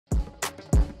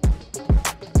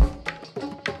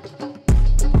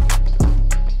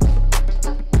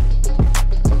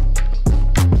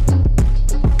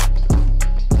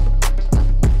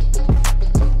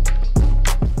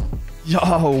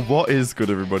Yo, what is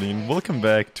good, everybody, and welcome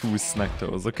back to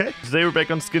Snugtoes, okay? Today we're back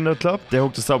on Skin.Club. They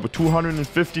hooked us up with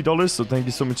 $250, so thank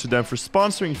you so much to them for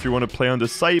sponsoring. If you want to play on the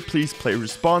site, please play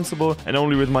responsible, and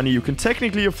only with money you can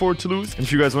technically afford to lose. And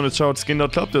if you guys want to check out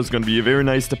Skin.Club, there's going to be a very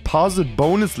nice deposit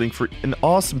bonus link for an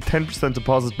awesome 10%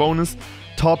 deposit bonus.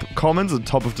 Top comments on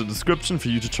top of the description for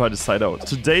you to try the site out.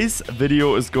 Today's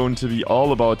video is going to be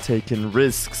all about taking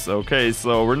risks, okay?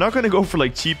 So we're not going to go for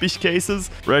like cheapish cases.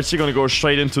 We're actually going to go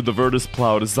straight into the Virtus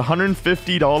Plow. This is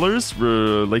 $150.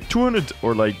 We're like 200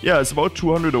 or like, yeah, it's about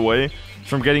 200 away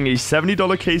from getting a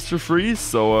 $70 case for free.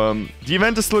 So the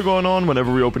event is still going on.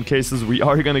 Whenever we open cases, we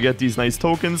are going to get these nice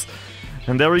tokens.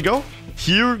 And there we go.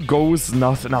 Here goes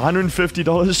nothing.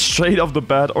 $150 straight off the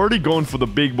bat. Already going for the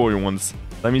big boy ones.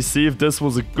 Let me see if this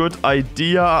was a good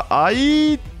idea.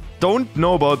 I don't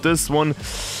know about this one.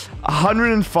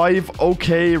 105.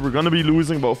 Okay, we're gonna be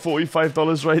losing about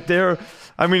 $45 right there.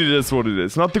 I mean, it is what it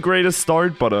is. Not the greatest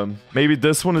start, but maybe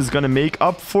this one is gonna make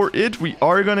up for it. We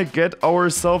are gonna get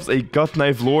ourselves a Gut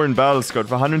Knife Lore and Battle Scar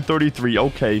for 133.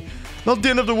 Okay, not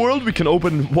the end of the world. We can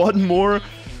open one more.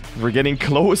 We're getting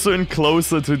closer and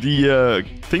closer to the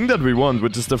thing that we want,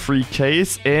 which is the free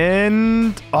case.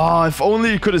 And if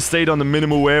only it could have stayed on the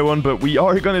minimum wear one, but we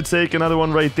are gonna take another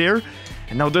one right there.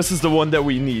 And now this is the one that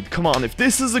we need. Come on, if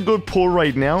this is a good pull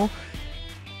right now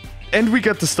and we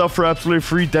get the stuff for absolutely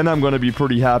free, then I'm gonna be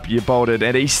pretty happy about it.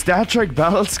 And a Stat Track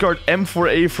Battle Scar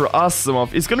M4A for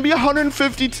Asimov is gonna be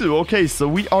 152. Okay, so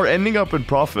we are ending up in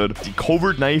profit. The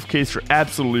Covert Knife case for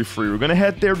absolutely free. We're gonna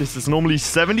head there. This is normally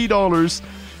 $70.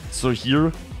 So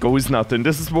here goes nothing.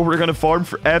 This is what we're gonna farm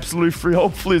for absolutely free.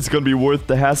 Hopefully it's gonna be worth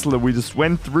the hassle that we just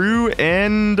went through.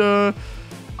 And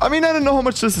I mean, I don't know how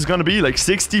much this is gonna be, like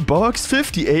 60 bucks,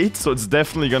 58, so it's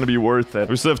definitely gonna be worth it.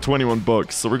 We still have 21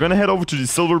 bucks, so we're gonna head over to the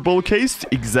Silver Bull case.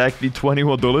 Exactly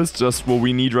 $21, just what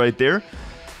we need right there.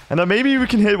 And then maybe we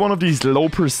can hit one of these low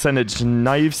percentage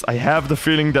knives. I have the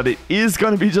feeling that it is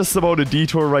gonna be just about a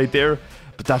detour right there.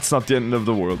 But that's not the end of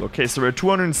the world. Okay, so we're at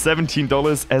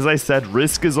 $217. As I said,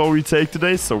 risk is all we take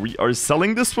today, so we are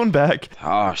selling this one back.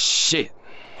 Oh, shit.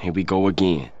 Here we go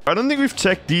again. I don't think we've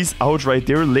checked these out right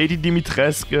there. Lady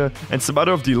Dimitrescu and some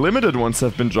other of the limited ones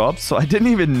have been dropped, so I didn't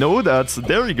even know that. So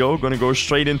there we go. Gonna go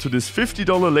straight into this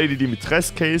 $50 Lady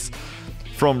Dimitrescu case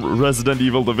from Resident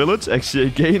Evil The Village. Actually, a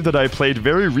game that I played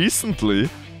very recently.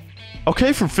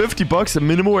 Okay, for 50 bucks, a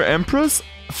Minimal Empress.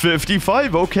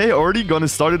 55. Okay, already gonna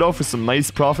start it off with some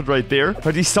nice profit right there.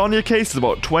 But the Sonya case is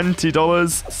about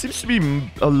 $20. Seems to be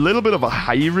a little bit of a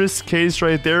high-risk case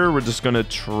right there. We're just gonna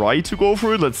try to go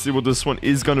for it. Let's see what this one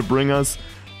is gonna bring us.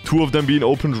 Two of them being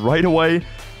opened right away.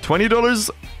 $20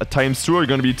 times 2 are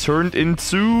gonna be turned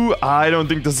into... I don't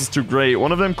think this is too great.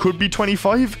 One of them could be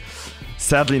 25.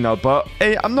 Sadly not, but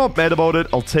hey, I'm not mad about it.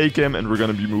 I'll take him, and we're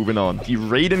gonna be moving on. The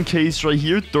Raiden case right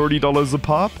here, $30 a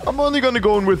pop. I'm only gonna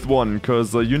go in with one,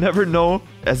 because you never know.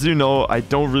 As you know, I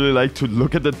don't really like to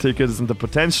look at the tickets and the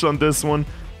potential on this one.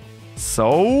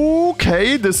 So,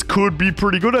 okay, this could be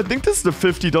pretty good. I think this is the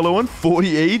 $50 one.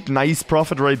 48, nice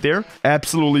profit right there.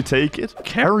 Absolutely take it.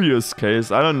 Carius case,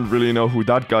 I don't really know who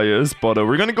that guy is, but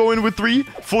we're gonna go in with 3.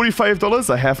 $45,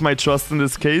 I have my trust in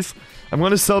this case. I'm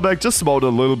gonna sell back just about a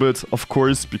little bit, of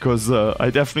course, because I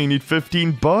definitely need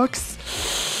 15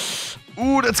 bucks.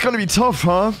 Ooh, that's gonna be tough,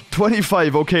 huh?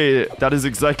 25, okay, that is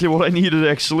exactly what I needed,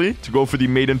 actually, to go for the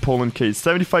Made in Poland case.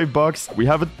 75 bucks. We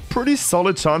have a pretty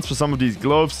solid chance for some of these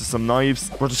gloves, some knives.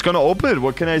 We're just gonna open it,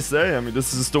 what can I say? I mean,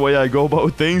 this is just the way I go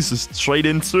about things, just straight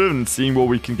into it and seeing what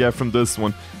we can get from this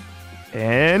one.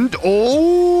 And,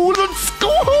 oh, let's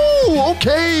go!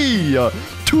 Okay!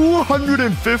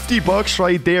 250 bucks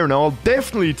right there. Now, I'll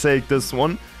definitely take this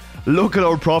one. Look at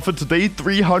our profit today,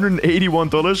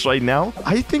 $381 right now.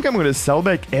 I think I'm going to sell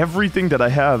back everything that I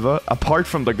have, apart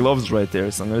from the gloves right there.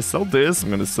 So I'm going to sell this, I'm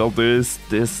going to sell this,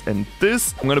 this, and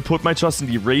this. I'm going to put my trust in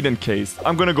the Raiden case.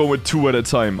 I'm going to go with 2 at a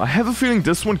time. I have a feeling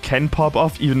this one can pop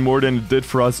off even more than it did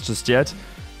for us just yet.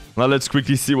 Now, let's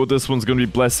quickly see what this one's going to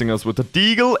be blessing us with. A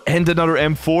Deagle and another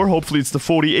M4. Hopefully, it's the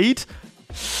 48.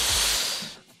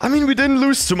 I mean, we didn't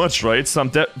lose too much, right? So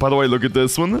by the way, look at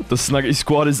this one. The Snuggie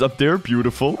Squad is up there.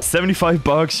 Beautiful. 75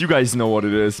 bucks. You guys know what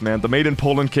it is, man. The Made in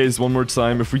Poland case one more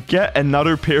time. If we get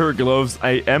another pair of gloves,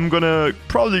 I am gonna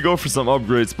probably go for some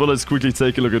upgrades. But let's quickly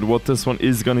take a look at what this one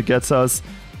is gonna get us.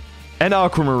 An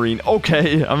Aquamarine.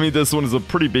 Okay. I mean, this one is a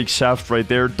pretty big shaft right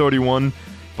there. 31.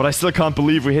 But I still can't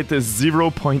believe we hit this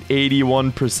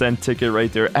 0.81% ticket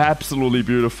right there. Absolutely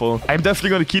beautiful. I'm definitely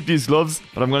going to keep these gloves,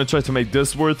 but I'm going to try to make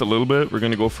this worth a little bit. We're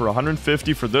going to go for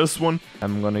 150 for this one.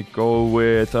 I'm going to go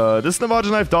with this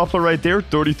Navaja Knife Doppler right there.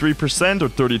 33% or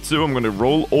 32. I'm going to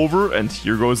roll over, and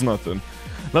here goes nothing.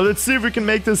 Now let's see if we can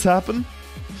make this happen.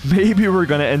 Maybe we're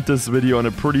gonna end this video on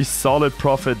a pretty solid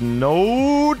profit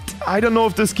note. I don't know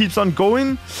if this keeps on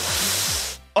going.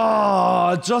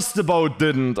 Ah, just about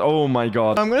didn't. Oh my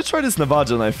god. I'm gonna try this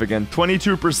Navaja knife again.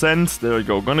 22%. There we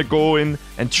go. Gonna go in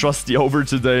and trust the over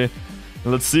today.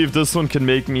 Let's see if this one can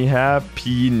make me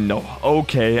happy. No.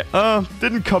 Okay.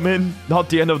 Didn't come in. Not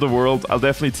the end of the world. I'll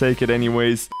definitely take it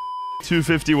anyways.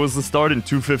 250 was the start and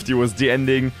 250 was the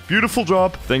ending. Beautiful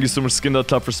drop. Thank you so much,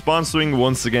 Skin.Club, for sponsoring.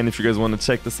 Once again, if you guys want to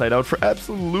check the site out for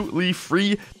absolutely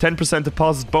free, 10%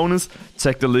 deposit bonus,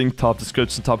 check the link, top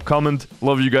description, top comment.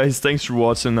 Love you guys. Thanks for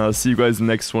watching. I'll see you guys in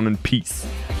the next one, and peace.